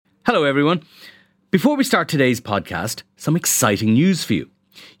Hello everyone. Before we start today's podcast, some exciting news for you.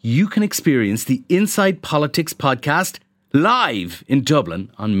 You can experience the Inside Politics podcast live in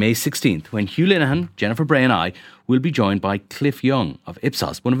Dublin on May 16th when Hugh Linehan, Jennifer Bray and I will be joined by Cliff Young of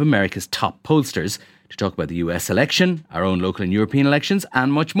Ipsos, one of America's top pollsters, to talk about the US election, our own local and European elections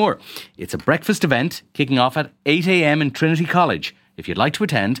and much more. It's a breakfast event kicking off at 8 a.m. in Trinity College. If you'd like to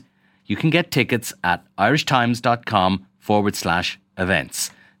attend, you can get tickets at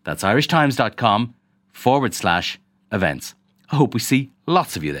irishtimes.com/events. That's irishtimes.com/events. I hope we see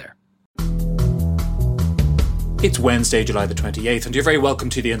lots of you there. It's Wednesday, July the 28th, and you're very welcome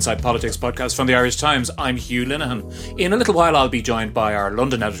to the Inside Politics podcast from the Irish Times. I'm Hugh Linehan. In a little while, I'll be joined by our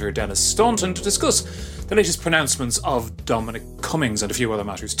London editor, Dennis Staunton, to discuss the latest pronouncements of Dominic Cummings and a few other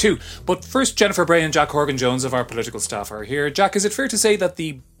matters too. But first, Jennifer Bray and Jack Horgan-Jones of our political staff are here. Jack, is it fair to say that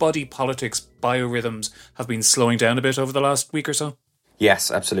the body politics biorhythms have been slowing down a bit over the last week or so?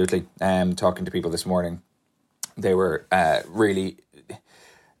 Yes, absolutely. Talking to people this morning, they were really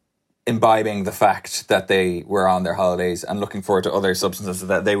imbibing the fact that they were on their holidays and looking forward to other substances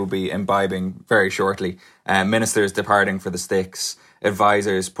that they will be imbibing very shortly. Ministers departing for the sticks,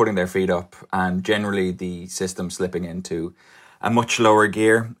 advisors putting their feet up, and generally the system slipping into a much lower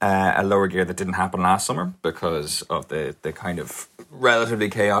gear, a lower gear that didn't happen last summer because of the kind of relatively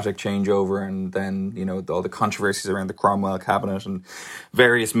chaotic changeover, and then, you know, all the controversies around the Cromwell cabinet and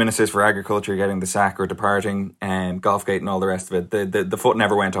various ministers for agriculture getting the sack or departing, and Golfgate and all the rest of it. The foot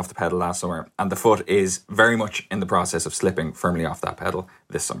never went off the pedal last summer, and the foot is very much in the process of slipping firmly off that pedal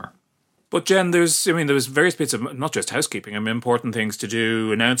this summer. But Jen, there was various bits of, not just housekeeping, important things to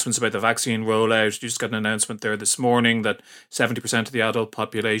do, announcements about the vaccine rollout. You just got an announcement there this morning that 70% of the adult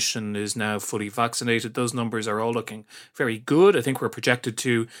population is now fully vaccinated. Those numbers are all looking very good. I think we're projected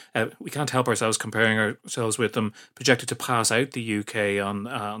to, we can't help ourselves comparing ourselves with them, projected to pass out the UK on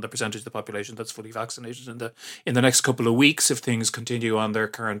the percentage of the population that's fully vaccinated in the next couple of weeks if things continue on their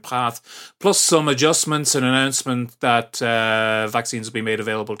current path. Plus some adjustments, an announcement that vaccines will be made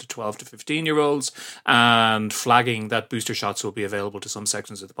available to 12 to 15-year-olds, and flagging that booster shots will be available to some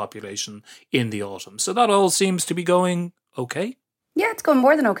sections of the population in the autumn. So that all seems to be going okay. Yeah, it's going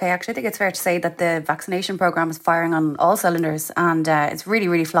more than okay, actually. I think it's fair to say that the vaccination programme is firing on all cylinders, and it's really,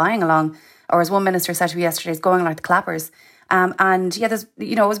 really flying along. Or as one minister said to me yesterday, it's going like the clappers. And yeah, there's,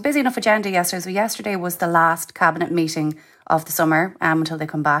 it was a busy enough agenda yesterday. So yesterday was the last cabinet meeting of the summer until they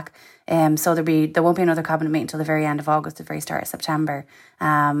come back. So there won't be another cabinet meeting until the very end of August, the very start of September.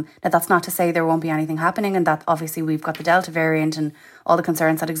 Now that's not to say there won't be anything happening, and that obviously we've got the Delta variant and all the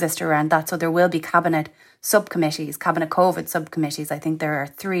concerns that exist around that. So there will be cabinet subcommittees, cabinet COVID subcommittees. I think there are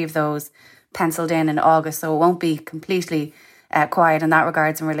 3 of those penciled in August, so it won't be completely quiet in that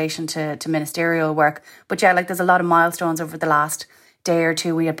regards in relation to ministerial work. But yeah, there's a lot of milestones over the last day or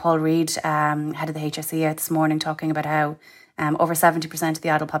two. We had Paul Reid, head of the HSE, out this morning talking about how over 70% of the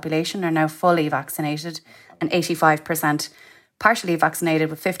adult population are now fully vaccinated and 85% partially vaccinated,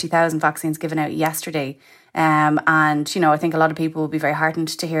 with 50,000 vaccines given out yesterday. And, I think a lot of people will be very heartened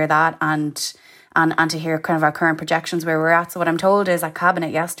to hear that and to hear kind of our current projections where we're at. So what I'm told is at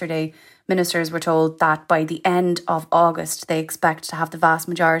Cabinet yesterday, ministers were told that by the end of August, they expect to have the vast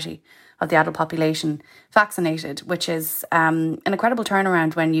majority of the adult population vaccinated, which is an incredible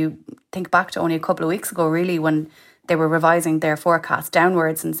turnaround when you think back to only a couple of weeks ago, really, when they were revising their forecast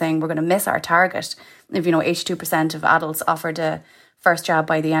downwards and saying we're going to miss our target. If 82% of adults offered a first jab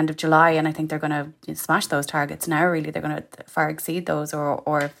by the end of July, and I think they're going to smash those targets now. Really, they're going to far exceed those,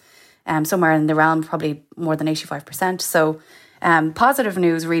 or somewhere in the realm, probably more than 85%. So positive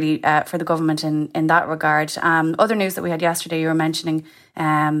news really for the government in that regard. Other news that we had yesterday, you were mentioning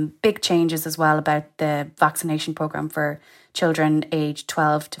big changes as well about the vaccination programme for children aged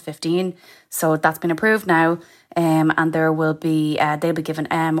 12 to 15. So that's been approved now, and there will be they'll be given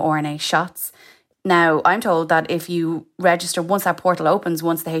mRNA shots. Now, I'm told that if you register, once that portal opens,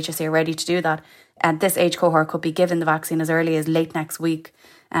 once the HSE are ready to do that, this age cohort could be given the vaccine as early as late next week,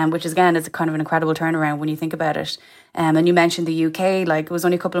 which is, again, is kind of an incredible turnaround when you think about it. And you mentioned the UK, it was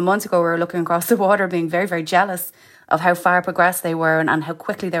only a couple of months ago, we were looking across the water being very, very jealous of how far progressed they were and how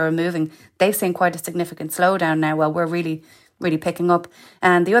quickly they were moving. They've seen quite a significant slowdown now. Well, we're really picking up.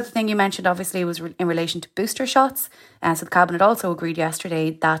 And the other thing you mentioned, obviously, was in relation to booster shots. So the Cabinet also agreed yesterday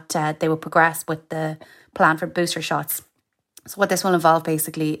that they will progress with the plan for booster shots. So what this will involve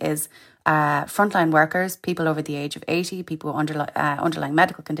basically is frontline workers, people over the age of 80, people with underlying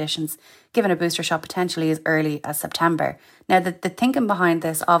medical conditions, given a booster shot potentially as early as September. Now, the thinking behind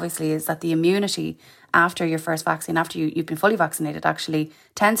this, obviously, is that the immunity after your first vaccine, after you've been fully vaccinated, actually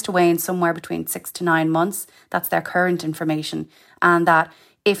tends to wane somewhere between 6 to 9 months. That's their current information. And that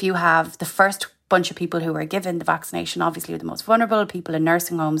if you have the first bunch of people who were given the vaccination, obviously the most vulnerable, people in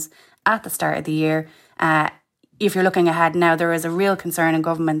nursing homes at the start of the year, if you're looking ahead now, there is a real concern in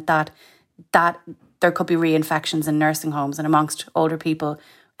government that there could be reinfections in nursing homes and amongst older people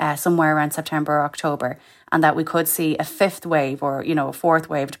somewhere around September or October, and that we could see a fifth wave or, a fourth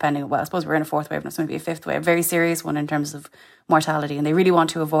wave, depending. Well, I suppose we're in a fourth wave and it's going to be a fifth wave, a very serious one in terms of mortality, and they really want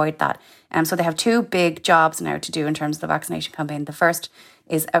to avoid that. So they have two big jobs now to do in terms of the vaccination campaign. The first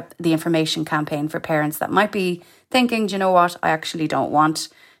is the information campaign for parents that might be thinking, do you know what, I actually don't want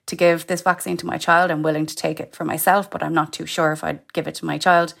to give this vaccine to my child. I'm willing to take it for myself, but I'm not too sure if I'd give it to my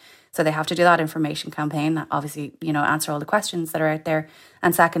child. So they have to do that information campaign, obviously, answer all the questions that are out there.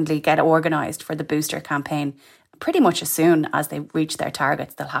 And secondly, get organised for the booster campaign. Pretty much as soon as they reach their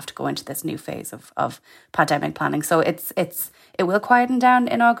targets, they'll have to go into this new phase of pandemic planning. So it will quieten down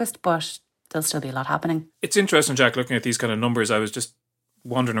in August, but there'll still be a lot happening. It's interesting, Jack, looking at these kind of numbers. I was just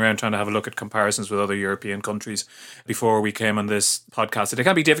wandering around trying to have a look at comparisons with other European countries before we came on this podcast. It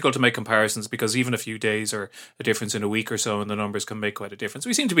can be difficult to make comparisons because even a few days or a difference in a week or so in the numbers can make quite a difference.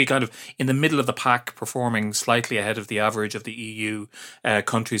 We seem to be kind of in the middle of the pack, performing slightly ahead of the average of the EU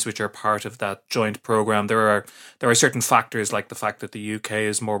countries which are part of that joint programme. There are certain factors like the fact that the UK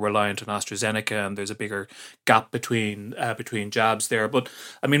is more reliant on AstraZeneca and there's a bigger gap between jabs there. But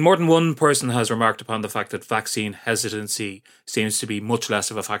I mean, more than one person has remarked upon the fact that vaccine hesitancy seems to be much less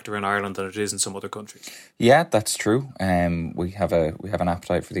of a factor in Ireland than it is in some other countries. Yeah, that's true. We have an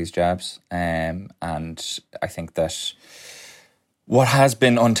appetite for these jabs, and I think that what has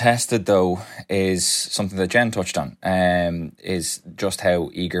been untested, though, is something that Jen touched on, is just how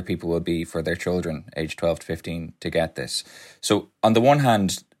eager people will be for their children, aged 12 to 15, to get this. So on the one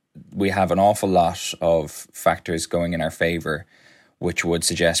hand, we have an awful lot of factors going in our favour, which would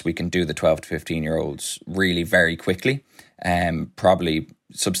suggest we can do the 12 to 15-year-olds really very quickly, probably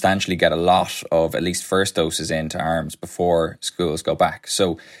substantially get a lot of at least first doses into arms before schools go back.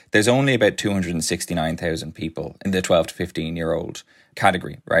 So there's only about 269,000 people in the 12 to 15-year-old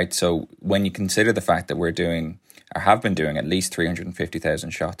category, right? So when you consider the fact that we're doing or have been doing at least 350,000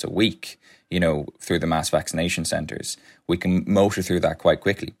 shots a week, through the mass vaccination centres, we can motor through that quite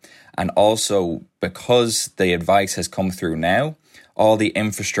quickly. And also, because the advice has come through now, all the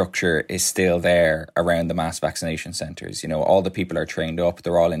infrastructure is still there around the mass vaccination centres. All the people are trained up,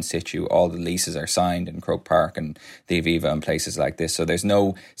 they're all in situ, all the leases are signed in Croke Park and the Aviva and places like this. So there's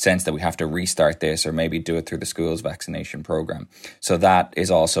no sense that we have to restart this or maybe do it through the school's vaccination programme. So that is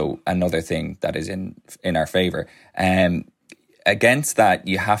also another thing that is in our favour. Against that,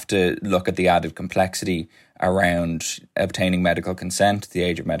 you have to look at the added complexity around obtaining medical consent. The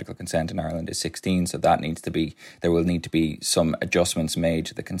age of medical consent in Ireland is 16, so there will need to be some adjustments made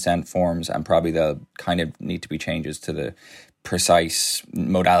to the consent forms, and probably there'll kind of need to be changes to the precise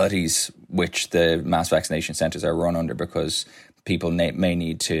modalities which the mass vaccination centres are run under, because people may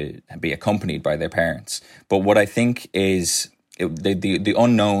need to be accompanied by their parents. But what I think is the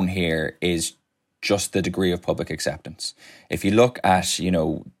unknown here is just the degree of public acceptance. If you look at,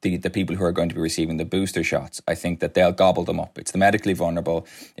 the people who are going to be receiving the booster shots, I think that they'll gobble them up. It's the medically vulnerable,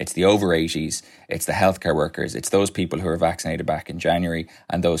 it's the over 80s, it's the healthcare workers, it's those people who are vaccinated back in January,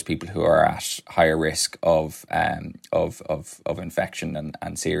 and those people who are at higher risk of infection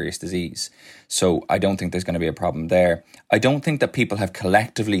and serious disease. So I don't think there's going to be a problem there. I don't think that people have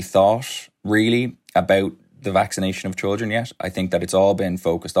collectively thought really about the vaccination of children yet. I think that it's all been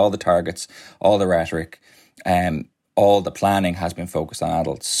focused, all the targets, all the rhetoric, all the planning has been focused on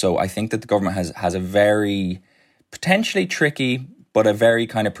adults. So I think that the government has a very potentially tricky, but a very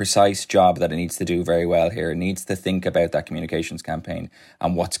kind of precise job that it needs to do very well here. It needs to think about that communications campaign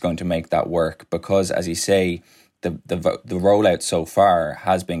and what's going to make that work. Because, as you say, the rollout so far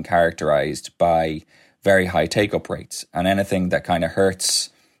has been characterised by very high take-up rates. And anything that kind of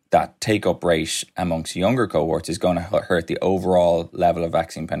hurts that take-up rate amongst younger cohorts is going to hurt the overall level of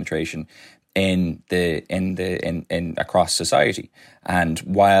vaccine penetration in across society. And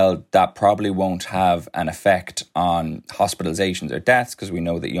while that probably won't have an effect on hospitalizations or deaths, because we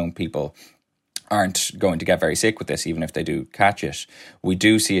know that young people aren't going to get very sick with this, even if they do catch it, we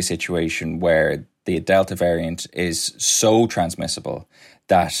do see a situation where the Delta variant is so transmissible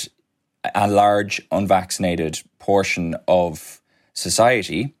that a large unvaccinated portion of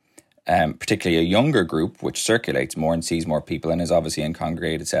society, particularly a younger group, which circulates more and sees more people and is obviously in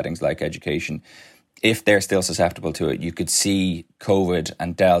congregated settings like education, if they're still susceptible to it, you could see COVID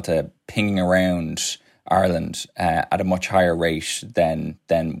and Delta pinging around Ireland at a much higher rate than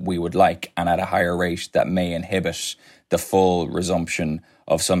we would like, and at a higher rate that may inhibit the full resumption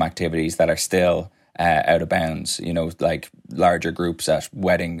of some activities that are still out of bounds, like larger groups at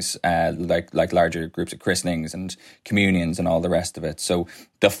weddings, like larger groups at christenings and communions and all the rest of it. So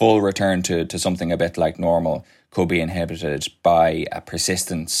the full return to something a bit like normal could be inhibited by a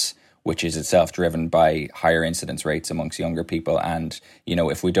persistence which is itself driven by higher incidence rates amongst younger people. And,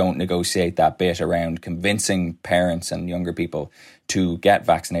 if we don't negotiate that bit around convincing parents and younger people to get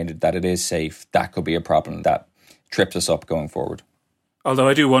vaccinated, that it is safe, that could be a problem that trips us up going forward. Although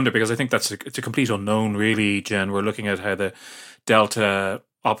I do wonder, because I think it's a complete unknown, really, Jen. We're looking at how the Delta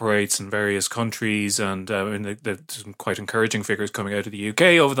operates in various countries, and there's some quite encouraging figures coming out of the UK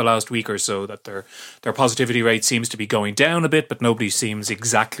over the last week or so that their positivity rate seems to be going down a bit, but nobody seems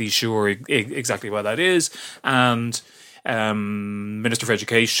exactly sure exactly why that is. And Minister for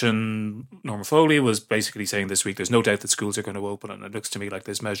Education Norma Foley was basically saying this week there's no doubt that schools are going to open, and it looks to me like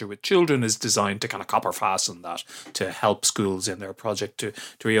this measure with children is designed to kind of copper fasten that, to help schools in their project to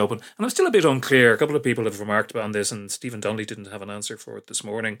reopen. And I'm still a bit unclear. A couple of people have remarked on this, and Stephen Donnelly didn't have an answer for it this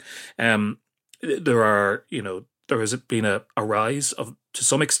morning. There has been a rise to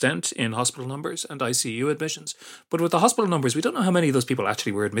some extent in hospital numbers and ICU admissions. But with the hospital numbers, we don't know how many of those people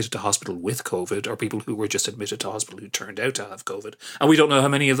actually were admitted to hospital with COVID, or people who were just admitted to hospital who turned out to have COVID. And we don't know how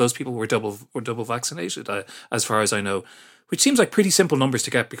many of those people were double vaccinated, as far as I know, which seems like pretty simple numbers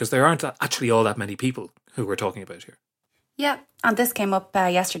to get, because there aren't actually all that many people who we're talking about here. Yeah, and this came up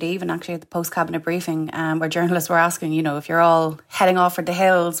yesterday, even actually at the post-cabinet briefing, where journalists were asking, if you're all heading off for the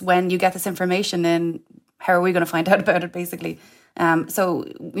hills, when you get this information in, how are we going to find out about it, basically? So,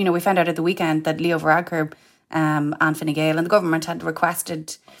 we found out at the weekend that Leo Varadkar and Fine Gael and the government had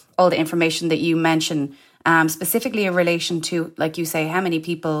requested all the information that you mentioned, specifically in relation to, like you say, how many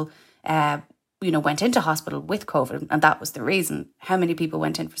people, went into hospital with COVID, and that was the reason. How many people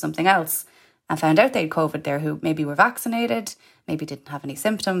went in for something else and found out they had COVID there, who maybe were vaccinated, maybe didn't have any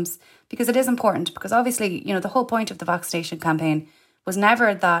symptoms, because it is important, because obviously, the whole point of the vaccination campaign was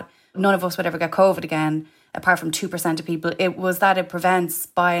never that none of us would ever get COVID again, apart from 2% of people. It was that it prevents,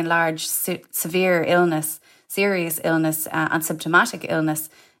 by and large, severe illness, serious illness and symptomatic illness.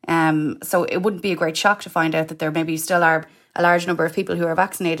 So it wouldn't be a great shock to find out that there maybe still are a large number of people who are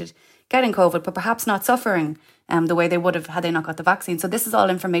vaccinated getting COVID, but perhaps not suffering the way they would have had they not got the vaccine. So this is all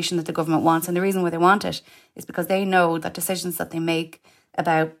information that the government wants. And the reason why they want it is because they know that decisions that they make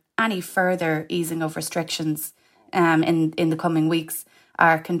about any further easing of restrictions in the coming weeks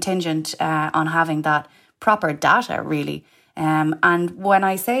are contingent on having that proper data, really. And when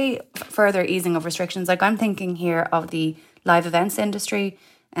I say further easing of restrictions, like I'm thinking here of the live events industry,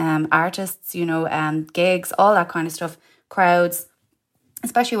 artists, gigs, all that kind of stuff, crowds,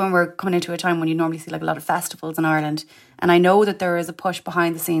 especially when we're coming into a time when you normally see like a lot of festivals in Ireland. And I know that there is a push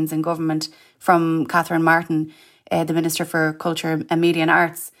behind the scenes in government from Catherine Martin, the Minister for Culture and Media and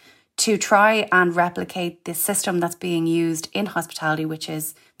Arts, to try and replicate the system that's being used in hospitality, which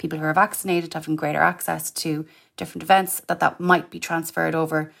is people who are vaccinated having greater access to different events, that might be transferred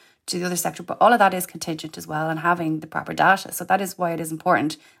over to the other sector. But all of that is contingent as well, and having the proper data. So that is why it is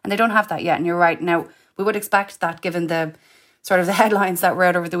important. And they don't have that yet. And you're right. Now, we would expect that, given the sort of the headlines that were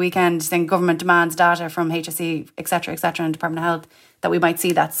out over the weekend saying government demands data from HSE, etc., and Department of Health, that we might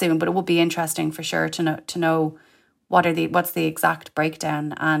see that soon. But it would be interesting for sure to know what's the exact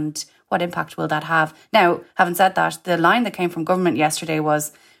breakdown and what impact will that have. Now, having said that, the line that came from government yesterday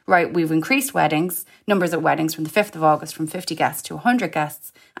was, right, we've increased numbers at weddings from the 5th of August from 50 guests to 100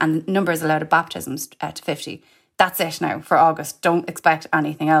 guests, and numbers allowed at baptisms to 50. That's it now for August. Don't expect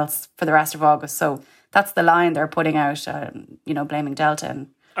anything else for the rest of August. So that's the line they're putting out, blaming Delta. And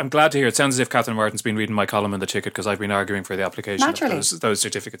I'm glad to hear. It sounds as if Catherine Martin's been reading my column in the Ticket, because I've been arguing for the application of those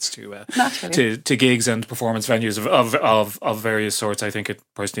certificates to gigs and performance venues of various sorts. I think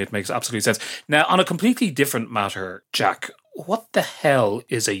it makes absolute sense. Now, on a completely different matter, Jack, what the hell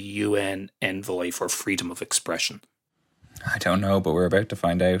is a UN envoy for freedom of expression? I don't know, but we're about to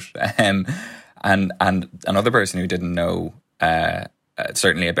find out. And another person who didn't know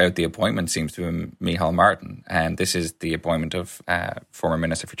certainly about the appointment seems to be Micheál Martin. And this is the appointment of former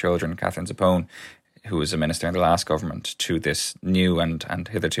Minister for Children, Catherine Zappone, who was a minister in the last government, to this new and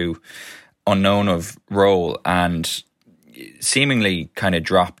hitherto unknown of role, and seemingly kind of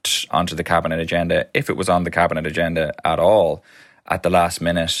dropped onto the cabinet agenda, if it was on the cabinet agenda at all, at the last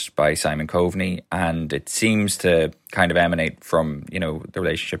minute by Simon Coveney. And it seems to kind of emanate from, the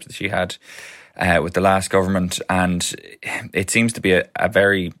relationships that she had with the last government. And it seems to be a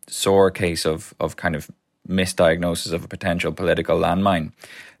very sore case of kind of misdiagnosis of a potential political landmine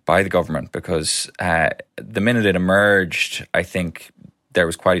by the government, because the minute it emerged, I think there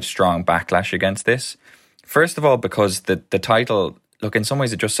was quite a strong backlash against this. First of all, because the title, look, in some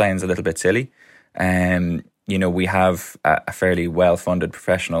ways it just sounds a little bit silly. We have a fairly well-funded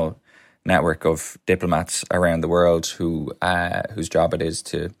professional network of diplomats around the world whose job it is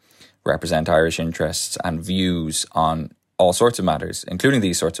to represent Irish interests and views on all sorts of matters, including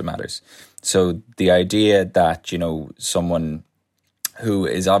these sorts of matters. So the idea that, someone who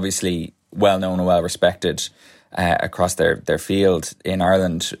is obviously well known and well respected across their field in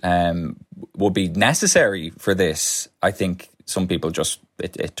Ireland would be necessary for this, I think some people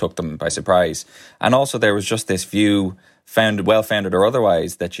it took them by surprise. And also there was just this view, well-founded or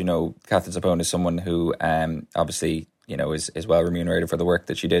otherwise, that, Catherine Zappone is someone who obviously, is well remunerated for the work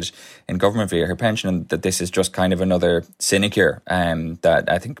that she did in government via her pension, and that this is just kind of another sinecure, that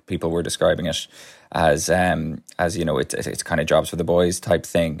I think people were describing it as it's kind of jobs for the boys type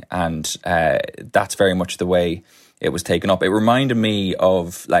thing. And that's very much the way it was taken up. It reminded me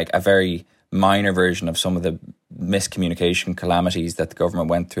of like a very minor version of some of the miscommunication calamities that the government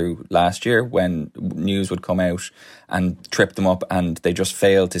went through last year, when news would come out and trip them up, and they just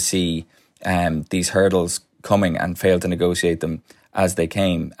failed to see these hurdles coming and failed to negotiate them as they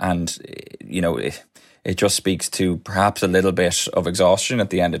came. And it just speaks to perhaps a little bit of exhaustion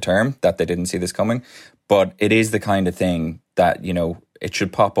at the end of term that they didn't see this coming. But it is the kind of thing that it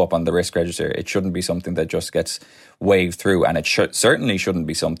should pop up on the risk register. It shouldn't be something that just gets waved through, and it certainly shouldn't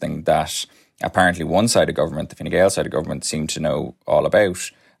be something that apparently one side of government, the Fine Gael side of government, seemed to know all about,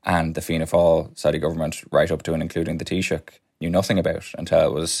 and the Fianna Fáil side of government, right up to and including the Taoiseach, knew nothing about until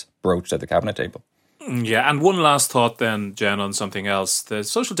it was broached at the cabinet table. Yeah, and one last thought then, Jen, on something else. The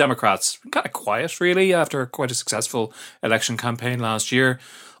Social Democrats were kind of quiet, really, after quite a successful election campaign last year.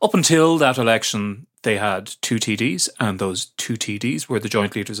 Up until that election, they had 2 TDs, and those 2 TDs were the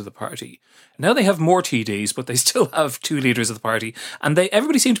joint leaders of the party. Now they have more TDs, but they still have 2 leaders of the party, and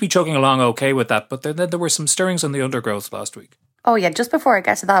everybody seemed to be chugging along okay with that, but then there were some stirrings on the undergrowth last week. Oh yeah, just before I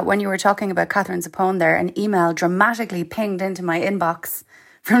get to that, when you were talking about Catherine Zappone there, an email dramatically pinged into my inbox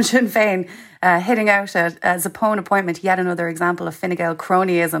from Sinn Féin, hitting out a Zappone appointment, yet another example of Fine Gael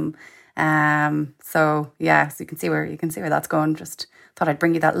cronyism. So you can see where that's going. Just thought I'd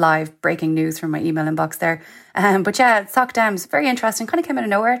bring you that live breaking news from my email inbox there. But yeah, Soc Dems, very interesting. Kind of came out of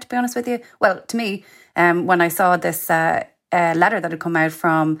nowhere, to be honest with you. Well, to me, when I saw this letter that had come out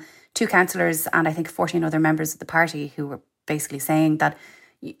from 2 councillors and I think 14 other members of the party, who were basically saying that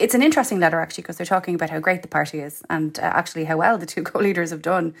it's an interesting letter, actually, because they're talking about how great the party is and actually how well the 2 co-leaders have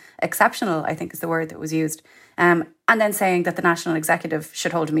done. Exceptional, I think, is the word that was used. And then saying that the National Executive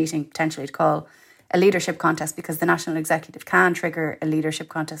should hold a meeting, potentially to call a leadership contest, because the National Executive can trigger a leadership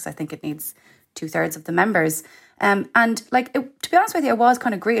contest. I think it needs 2/3 of the members. To be honest with you, I was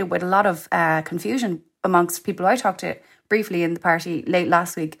kind of greeted with a lot of confusion amongst people I talked to briefly in the party late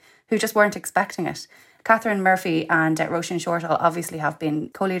last week who just weren't expecting it. Catherine Murphy and Roisin Shortall obviously have been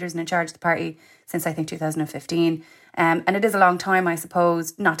co-leaders and in charge of the party since, I think, 2015. And it is a long time, I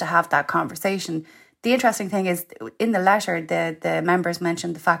suppose, not to have that conversation. The interesting thing is, in the letter, the members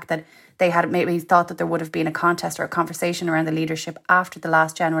mentioned the fact that they had maybe thought that there would have been a contest or a conversation around the leadership after the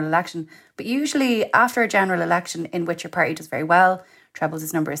last general election. But usually after a general election in which your party does very well, trebles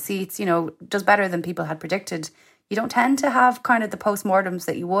its number of seats, does better than people had predicted, you don't tend to have kind of the postmortems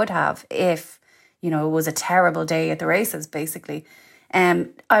that you would have if it was a terrible day at the races, basically.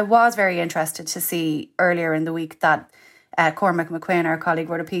 I was very interested to see earlier in the week that Cormac McQuinn, our colleague,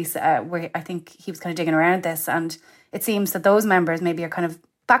 wrote a piece where I think he was kind of digging around this, and it seems that those members maybe are kind of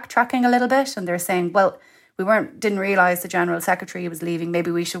backtracking a little bit, and they're saying, well, we didn't realise the General Secretary was leaving,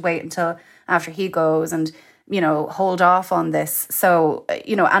 maybe we should wait until after he goes and hold off on this. So,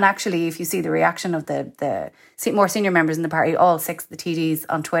 and actually, if you see the reaction of the more senior members in the party, all 6 of the TDs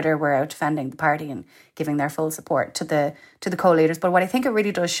on Twitter were out defending the party and giving their full support to the co-leaders. But what I think it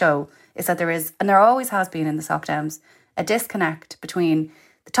really does show is that there is, and there always has been in the Soc Dems, a disconnect between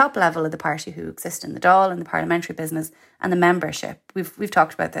the top level of the party who exist in the Dáil and the parliamentary business and the membership. We've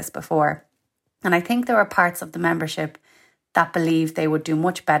talked about this before. And I think there are parts of the membership that believe they would do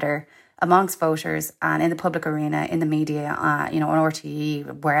much better amongst voters and in the public arena, in the media, on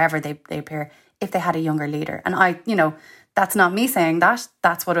RTE, wherever they appear, if they had a younger leader. And that's not me saying that.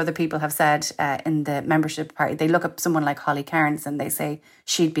 That's what other people have said in the membership party. They look at someone like Holly Cairns and they say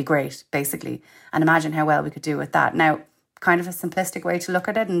she'd be great, basically. And imagine how well we could do with that. Now, kind of a simplistic way to look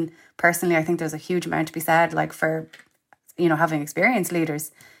at it. And personally, I think there's a huge amount to be said, for having experienced leaders.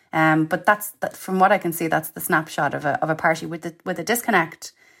 But that from what I can see, that's the snapshot of a party with a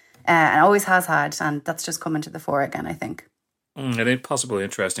disconnect. And always has had, and that's just coming to the fore again, I think. An possibly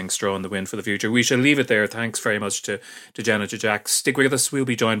interesting straw in the wind for the future. We shall leave it there. Thanks very much to Jenna, to Jack. Stick with us. We'll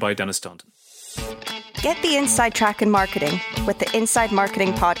be joined by Dennis Staunton. Get the inside track in marketing with the Inside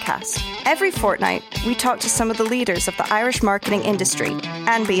Marketing podcast. Every fortnight, we talk to some of the leaders of the Irish marketing industry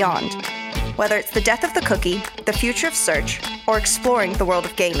and beyond. Whether it's the death of the cookie, the future of search, or exploring the world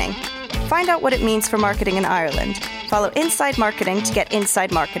of gaming. Find out what it means for marketing in Ireland. Follow Inside Marketing to get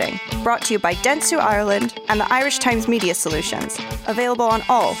Inside Marketing. Brought to you by Dentsu Ireland and the Irish Times Media Solutions. Available on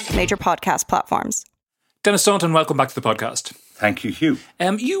all major podcast platforms. Dennis Staunton, welcome back to the podcast. Thank you, Hugh.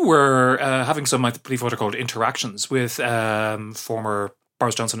 You were having some, I believe, what are called interactions with former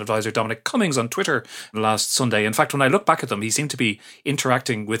Boris Johnson advisor Dominic Cummings on Twitter last Sunday. In fact, when I look back at them, he seemed to be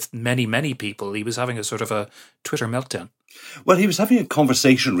interacting with many, many people. He was having a sort of a Twitter meltdown. Well, he was having a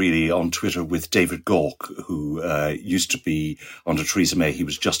conversation really on Twitter with David Gauke, who used to be under Theresa May. He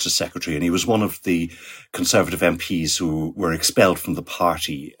was Justice Secretary, and he was one of the Conservative MPs who were expelled from the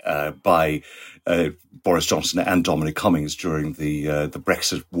party by Boris Johnson and Dominic Cummings during the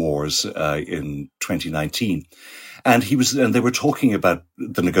Brexit wars in 2019. And they were talking about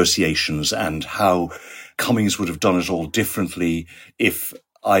the negotiations and how Cummings would have done it all differently if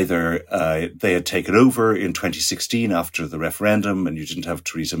either they had taken over in 2016 after the referendum and you didn't have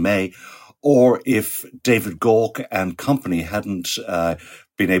Theresa May, or if David Gauke and company hadn't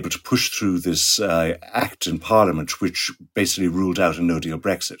been able to push through this act in Parliament, which basically ruled out a no-deal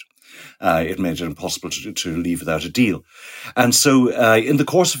Brexit. It made it impossible to leave without a deal. And so in the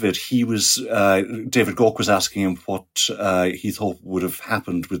course of it, David Gauke was asking him what he thought would have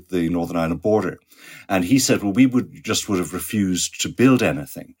happened with the Northern Ireland border. And he said, well, we would have refused to build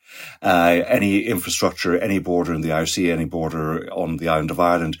anything, any infrastructure, any border in the Irish Sea, any border on the island of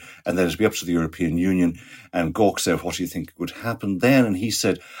Ireland, and then it'd be up to the European Union. And Gauke said, what do you think would happen then? And he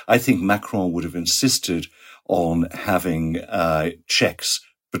said, I think Macron would have insisted on having checks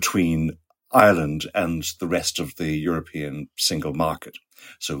between Ireland and the rest of the European single market.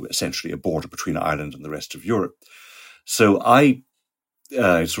 So essentially a border between Ireland and the rest of Europe. So I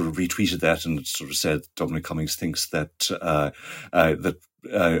sort of retweeted that and sort of said Dominic Cummings thinks that the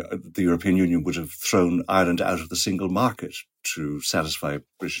European Union would have thrown Ireland out of the single market to satisfy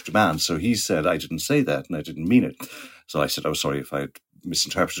British demands. So he said I didn't say that and I didn't mean it. So I said I was sorry if I had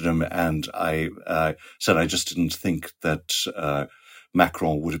misinterpreted him, and I said I just didn't think that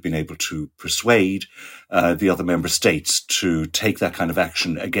Macron would have been able to persuade the other member states to take that kind of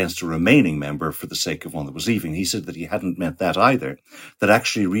action against a remaining member for the sake of one that was leaving. He said that he hadn't meant that either, that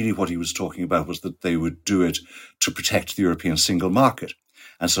actually really what he was talking about was that they would do it to protect the European single market,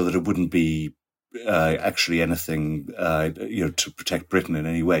 and so that it wouldn't be actually anything to protect Britain in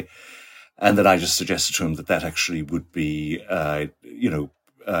any way. And that I just suggested to him that actually would be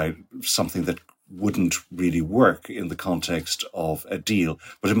something that wouldn't really work in the context of a deal,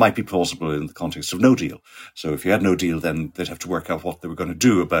 but it might be plausible in the context of no deal. So if you had no deal, then they'd have to work out what they were going to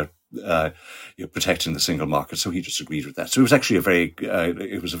do about protecting the single market. So he just agreed with that. So it was actually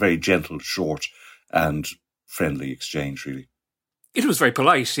a very gentle, short, and friendly exchange, really. It was very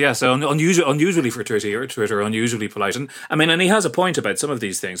polite, yes. Unusually for Twitter, unusually polite. And I mean, and he has a point about some of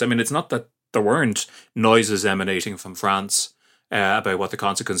these things. I mean, it's not that there weren't noises emanating from France about what the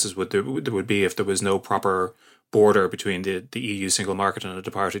consequences would be if there was no proper border between the EU single market and a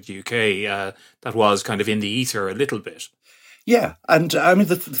departed UK. That was kind of in the ether a little bit. Yeah, and I mean,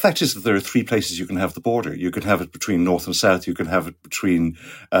 the fact is that there are three places you can have the border. You can have it between North and South, you can have it between,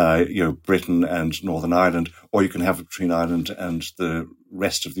 Britain and Northern Ireland, or you can have it between Ireland and the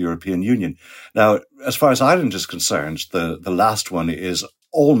rest of the European Union. Now, as far as Ireland is concerned, the last one is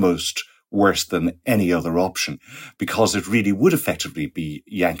almost worse than any other option, because it really would effectively be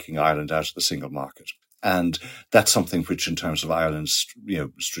yanking Ireland out of the single market. And that's something which, in terms of Ireland's,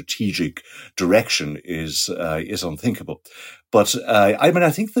 strategic direction, is unthinkable. But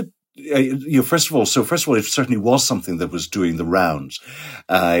I think that first of all, it certainly was something that was doing the rounds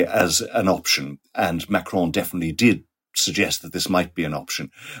as an option, and Macron definitely did suggest that this might be an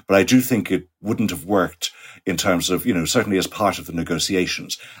option. But I do think it wouldn't have worked in terms of, certainly as part of the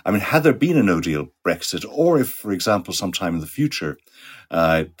negotiations. I mean, had there been a no-deal Brexit, or if, for example, sometime in the future,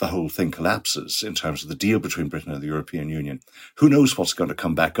 the whole thing collapses in terms of the deal between Britain and the European Union, who knows what's going to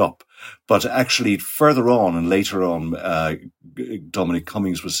come back up. But actually, further on and later on, Dominic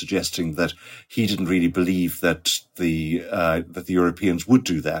Cummings was suggesting that he didn't really believe that the Europeans would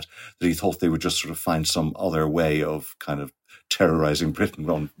do that he thought they would just sort of find some other way of kind of terrorizing Britain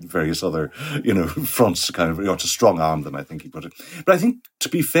on various other, fronts to kind of, to strong arm them, I think he put it. But I think, to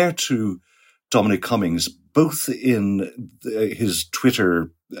be fair to Dominic Cummings, both in his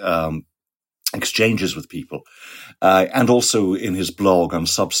Twitter exchanges with people and also in his blog on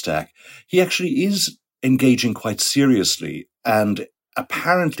Substack, he actually is engaging quite seriously and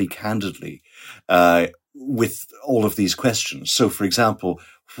apparently candidly with all of these questions. So, for example,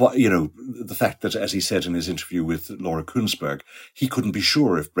 the fact that, as he said in his interview with Laura Kunsberg, he couldn't be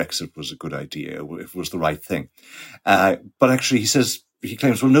sure if Brexit was a good idea, or if it was the right thing. But actually, he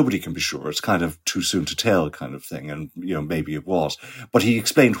claims, well, nobody can be sure. It's kind of too soon to tell kind of thing. And, maybe it was. But he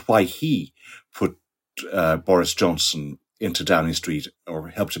explained why he put Boris Johnson into Downing Street, or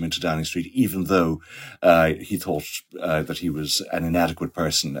helped him into Downing Street, even though he thought that he was an inadequate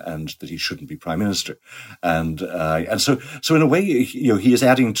person and that he shouldn't be prime minister. And so in a way, he is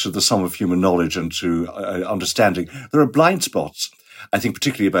adding to the sum of human knowledge and to understanding. There are blind spots, I think,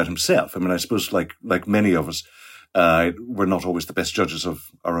 particularly about himself. I mean, I suppose like many of us, we're not always the best judges of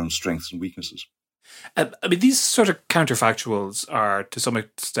our own strengths and weaknesses. These sort of counterfactuals are to some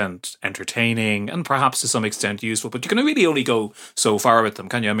extent entertaining and perhaps to some extent useful, but you can really only go so far with them,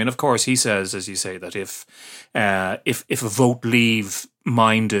 can you? I mean, of course, he says, as you say, that if a vote leave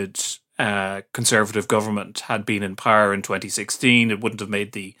minded Conservative government had been in power in 2016, it wouldn't have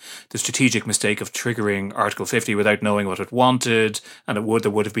made the strategic mistake of triggering Article 50 without knowing what it wanted, and there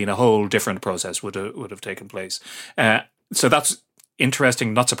would have been a whole different process would have taken place. So that's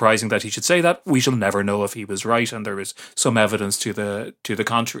interesting, not surprising that he should say that. We shall never know if he was right, and there is some evidence to the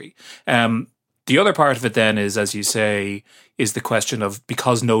contrary. The other part of it then is, as you say, is the question of,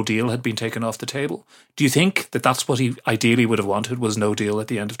 because no deal had been taken off the table, do you think that that's what he ideally would have wanted, was no deal at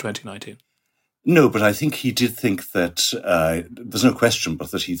the end of 2019? No, but I think he did think that, there's no question,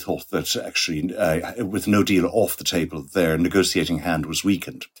 but that he thought that actually, with no deal off the table, their negotiating hand was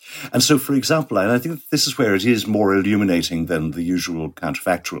weakened. And so, for example, and I think this is where it is more illuminating than the usual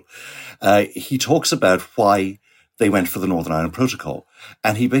counterfactual, he talks about why they went for the Northern Ireland Protocol.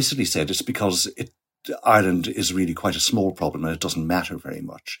 And he basically said it's because Ireland is really quite a small problem and it doesn't matter very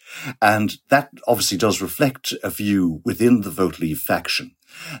much. And that obviously does reflect a view within the Vote Leave faction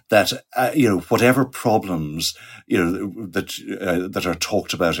that, whatever problems, that are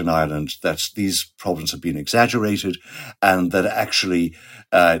talked about in Ireland, that these problems have been exaggerated, and that actually,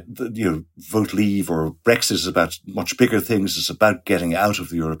 Vote Leave or Brexit is about much bigger things. It's about getting out of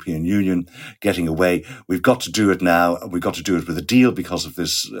the European Union, getting away. We've got to do it now. We've got to do it with a deal because of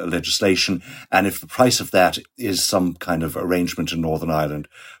this legislation. And if the price of that is some kind of arrangement in Northern Ireland,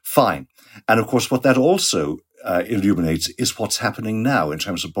 fine. And of course, what that also illuminates is what's happening now in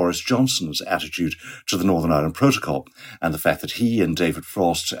terms of Boris Johnson's attitude to the Northern Ireland Protocol, and the fact that he and David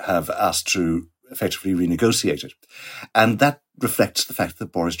Frost have asked to effectively renegotiate it. And that reflects the fact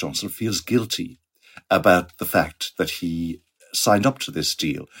that Boris Johnson feels guilty about the fact that he signed up to this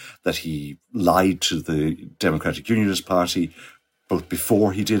deal, that he lied to the Democratic Unionist Party both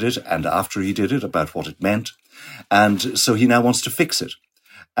before he did it and after he did it about what it meant. And so he now wants to fix it.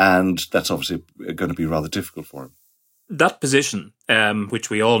 And that's obviously going to be rather difficult for him. That position, which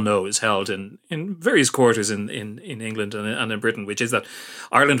we all know is held in various quarters in England and in Britain, which is that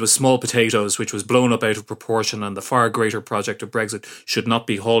Ireland was small potatoes, which was blown up out of proportion, and the far greater project of Brexit should not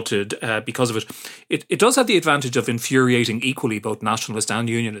be halted because of it. It does have the advantage of infuriating equally both nationalists and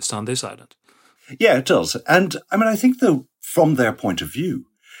unionists on this island. Yeah, it does. And I mean, I think, though, from their point of view,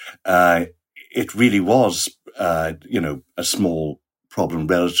 it really was, a small problem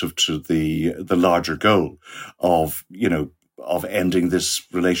relative to the larger goal of ending this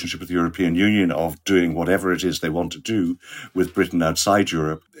relationship with the European Union, of doing whatever it is they want to do with Britain outside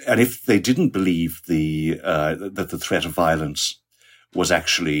Europe. And if they didn't believe that the threat of violence was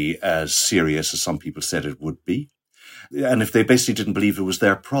actually as serious as some people said it would be, and if they basically didn't believe it was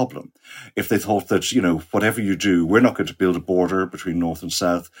their problem, if they thought that, whatever you do, we're not going to build a border between North and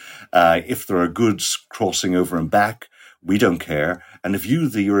South. If there are goods crossing over and back, we don't care. And if you,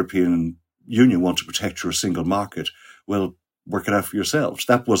 the European Union, want to protect your single market, well, work it out for yourselves.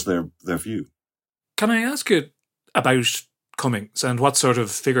 That was their view. Can I ask you about Cummings and what sort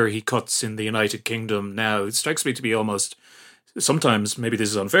of figure he cuts in the United Kingdom now? It strikes me to be almost, sometimes, maybe this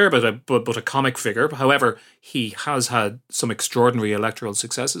is unfair, but a comic figure. However, he has had some extraordinary electoral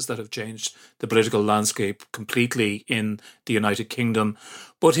successes that have changed the political landscape completely in the United Kingdom.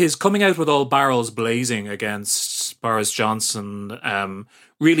 But his coming out with all barrels blazing against Boris Johnson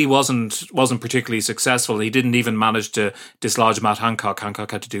really wasn't particularly successful. He didn't even manage to dislodge Matt Hancock.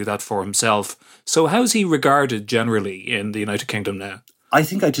 Hancock had to do that for himself. So how's he regarded generally in the United Kingdom now? I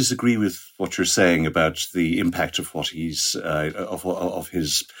think I disagree with what you're saying about the impact of what he's of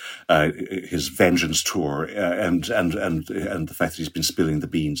his vengeance tour and the fact that he's been spilling the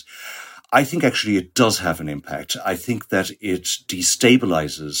beans. I think actually it does have an impact. I think that it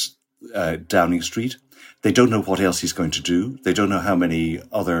destabilizes Downing Street. They don't know what else he's going to do. They don't know how many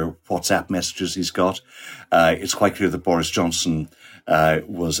other WhatsApp messages he's got. It's quite clear that Boris Johnson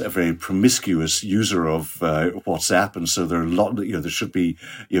was a very promiscuous user of WhatsApp, and so there should be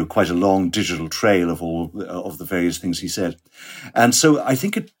quite a long digital trail of all of the various things he said, and so I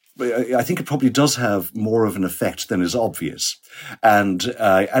think it probably does have more of an effect than is obvious, and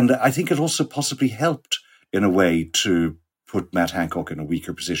I think it also possibly helped in a way to put Matt Hancock in a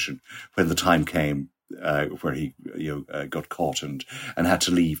weaker position when the time came where he got caught and had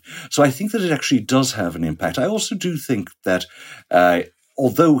to leave. So I think that it actually does have an impact. I also do think that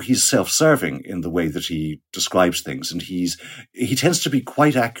although he's self-serving in the way that he describes things, and he tends to be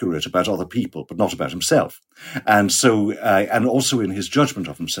quite accurate about other people, but not about himself. And so, and also in his judgment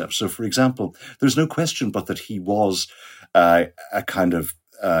of himself. So, for example, there's no question but that he was a kind of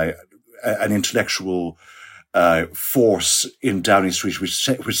an intellectual force in Downing Street, which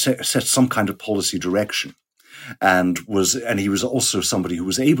set some kind of policy direction, and he was also somebody who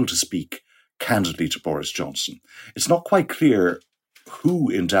was able to speak candidly to Boris Johnson. It's not quite clear who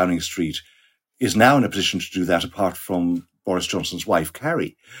in Downing Street is now in a position to do that apart from Boris Johnson's wife,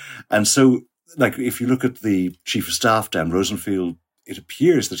 Carrie. And so, like, if you look at the Chief of Staff, Dan Rosenfield, it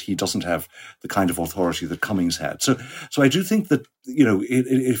appears that he doesn't have the kind of authority that Cummings had. So I do think that,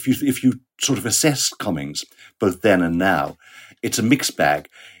 if you sort of assess Cummings, both then and now, it's a mixed bag.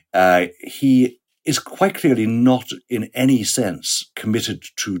 He is quite clearly not in any sense committed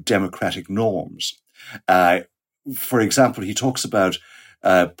to democratic norms. For example, he talks about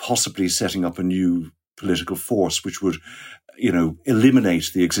possibly setting up a new political force which would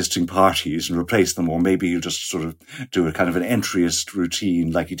eliminate the existing parties and replace them, or maybe he'll just sort of do a kind of an entryist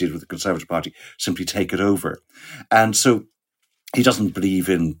routine like he did with the Conservative Party, simply take it over. And so he doesn't believe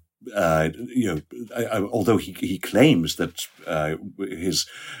in, although he claims that his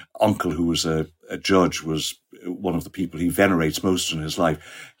uncle, who was a judge, was one of the people he venerates most in his life.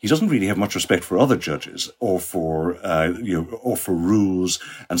 He doesn't really have much respect for other judges or for rules.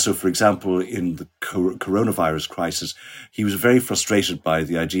 And so, for example, in the coronavirus crisis, he was very frustrated by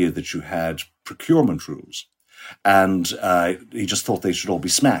the idea that you had procurement rules. And he just thought they should all be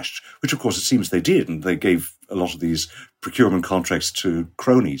smashed, which, of course, it seems they did. And they gave a lot of these procurement contracts to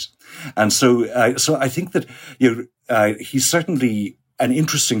cronies. And so I think that he's certainly an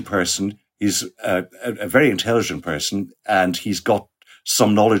interesting person. He's a very intelligent person, and he's got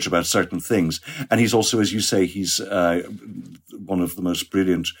some knowledge about certain things. And he's also, as you say, he's one of the most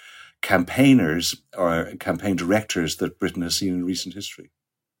brilliant campaigners or campaign directors that Britain has seen in recent history.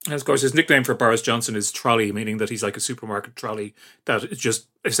 And of course, his nickname for Boris Johnson is Trolley, meaning that he's like a supermarket trolley that is just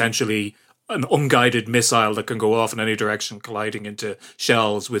essentially an unguided missile that can go off in any direction, colliding into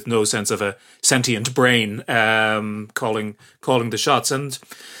shells with no sense of a sentient brain calling the shots. And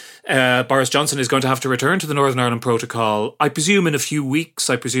Boris Johnson is going to have to return to the Northern Ireland Protocol, I presume, in a few weeks.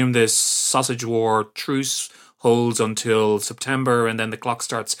 I presume this sausage war truce holds until September, and then the clock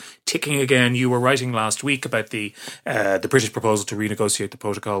starts ticking again. You were writing last week about the British proposal to renegotiate the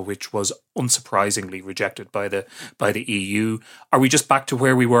protocol, which was unsurprisingly rejected by the EU. Are we just back to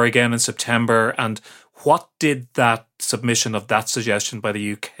where we were again in September? And what did that submission of that suggestion by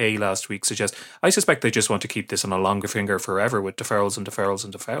the UK last week suggest? I suspect they just want to keep this on a longer finger forever with deferrals and deferrals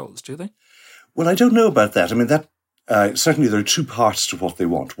and deferrals, do they? Well, I don't know about that. I mean, that certainly there are two parts to what they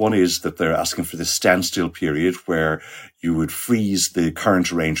want. One is that they're asking for this standstill period where you would freeze the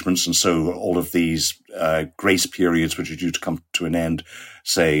current arrangements, and so all of these grace periods, which are due to come to an end,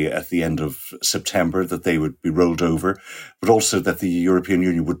 say at the end of September, that they would be rolled over, but also that the European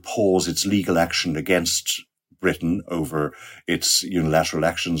Union would pause its legal action against Britain over its unilateral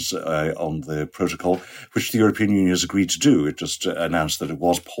actions on the protocol, which the European Union has agreed to do. It just announced that it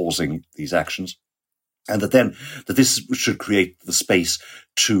was pausing these actions. And that this should create the space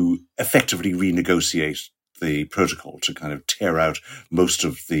to effectively renegotiate the protocol, to kind of tear out most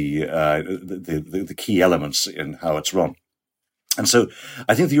of the key elements in how it's run. And so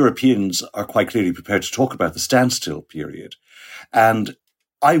I think the Europeans are quite clearly prepared to talk about the standstill period. And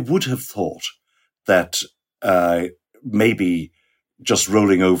I would have thought that maybe just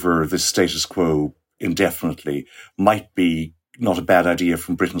rolling over this status quo indefinitely might be not a bad idea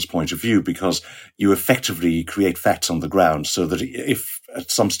from Britain's point of view, because you effectively create facts on the ground, so that if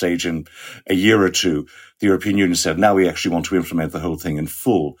at some stage in a year or two, the European Union said, now we actually want to implement the whole thing in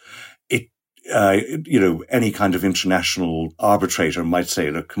full, any kind of international arbitrator might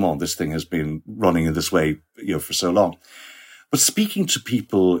say, look, come on, this thing has been running in this way, for so long. But speaking to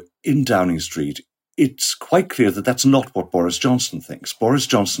people in Downing Street, it's quite clear that that's not what Boris Johnson thinks. Boris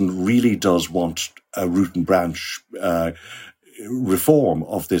Johnson really does want a root and branch reform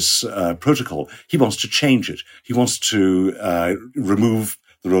of this protocol. He wants to change it. He wants to remove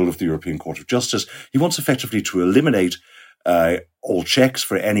the role of the European Court of Justice. He wants effectively to eliminate all checks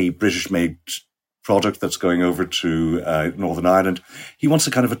for any British-made product that's going over to Northern Ireland. He wants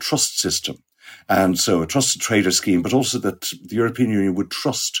a kind of a trust system. And so a trusted trader scheme, but also that the European Union would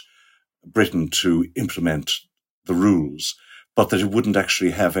trust Britain to implement the rules, but that it wouldn't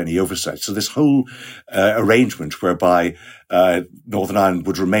actually have any oversight. So this whole arrangement whereby Northern Ireland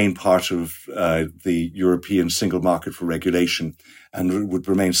would remain part of the European single market for regulation and would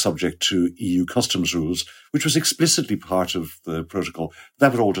remain subject to EU customs rules, which was explicitly part of the protocol,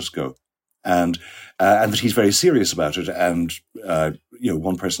 that would all just go. And that he's very serious about it. And,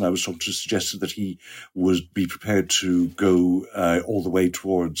 one person I was talking to suggested that he would be prepared to go all the way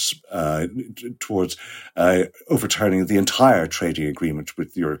towards overturning the entire trading agreement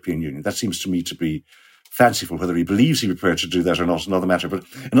with the European Union. That seems to me to be fanciful. Whether he believes he's prepared to do that or not is another matter. But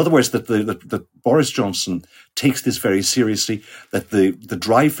in other words, that Boris Johnson takes this very seriously, that the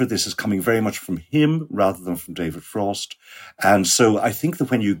drive for this is coming very much from him rather than from David Frost. And so I think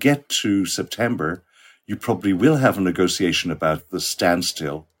that when you get to September, you probably will have a negotiation about the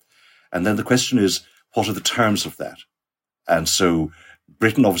standstill. And then the question is, what are the terms of that? And so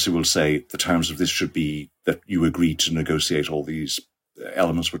Britain obviously will say the terms of this should be that you agree to negotiate all these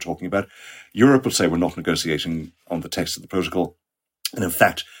elements we're talking about. Europe will say we're not negotiating on the text of the protocol. And in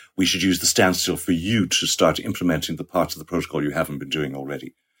fact, we should use the standstill for you to start implementing the parts of the protocol you haven't been doing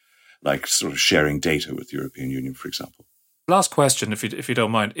already, like sort of sharing data with the European Union, for example. Last question, if you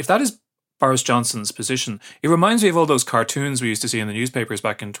don't mind. If that is Boris Johnson's position, it reminds me of all those cartoons we used to see in the newspapers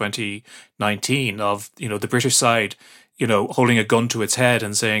back in 2019 of, the British side, holding a gun to its head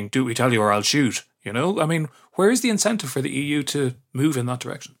and saying, do what we tell you or I'll shoot. I mean, where is the incentive for the EU to move in that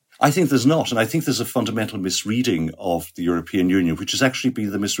direction? I think there's not. And I think there's a fundamental misreading of the European Union, which has actually been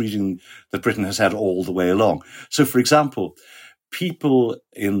the misreading that Britain has had all the way along. So, for example, people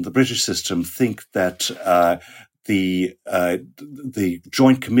in the British system think that the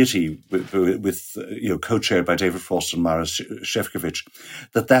joint committee with co-chaired by David Frost and Maros Šefčovič,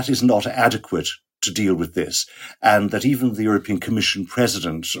 that is not adequate to deal with this, and that even the European Commission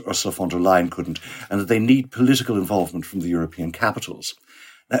President, Ursula von der Leyen, couldn't, and that they need political involvement from the European capitals.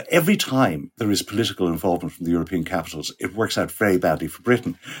 Now, every time there is political involvement from the European capitals, it works out very badly for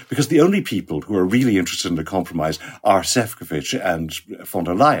Britain, because the only people who are really interested in a compromise are Šefčovič and von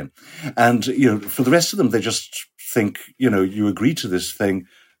der Leyen. And, for the rest of them, they just think, you agree to this thing,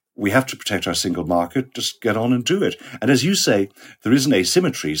 we have to protect our single market, just get on and do it. And as you say, there is an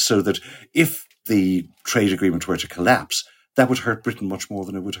asymmetry, so that if the trade agreement were to collapse, that would hurt Britain much more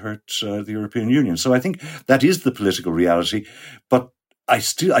than it would hurt the European Union. So I think that is the political reality. But I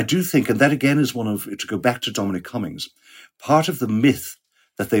do think, and that again is to go back to Dominic Cummings, part of the myth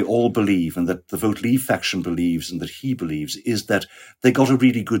that they all believe and that the Vote Leave faction believes and that he believes is that they got a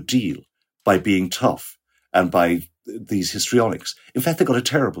really good deal by being tough and by these histrionics. In fact, they got a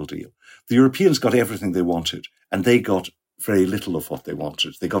terrible deal. The Europeans got everything they wanted, and they got very little of what they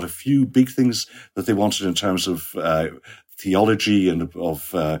wanted. They got a few big things that they wanted in terms of theology and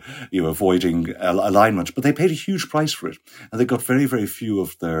of avoiding alignment, but they paid a huge price for it, and they got very, very few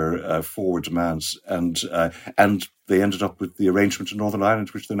of their forward demands, and they ended up with the arrangement in Northern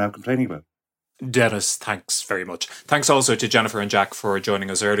Ireland, which they're now complaining about. Dennis, thanks very much. Thanks also to Jennifer and Jack for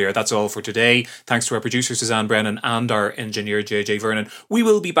joining us earlier. That's all for today. Thanks to our producer Suzanne Brennan and our engineer JJ Vernon. We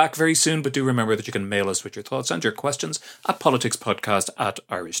will be back very soon, but do remember that you can mail us with your thoughts and your questions at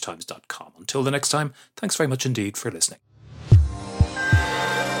politicspodcast@irishtimes.com. Until the next time, thanks very much indeed for listening.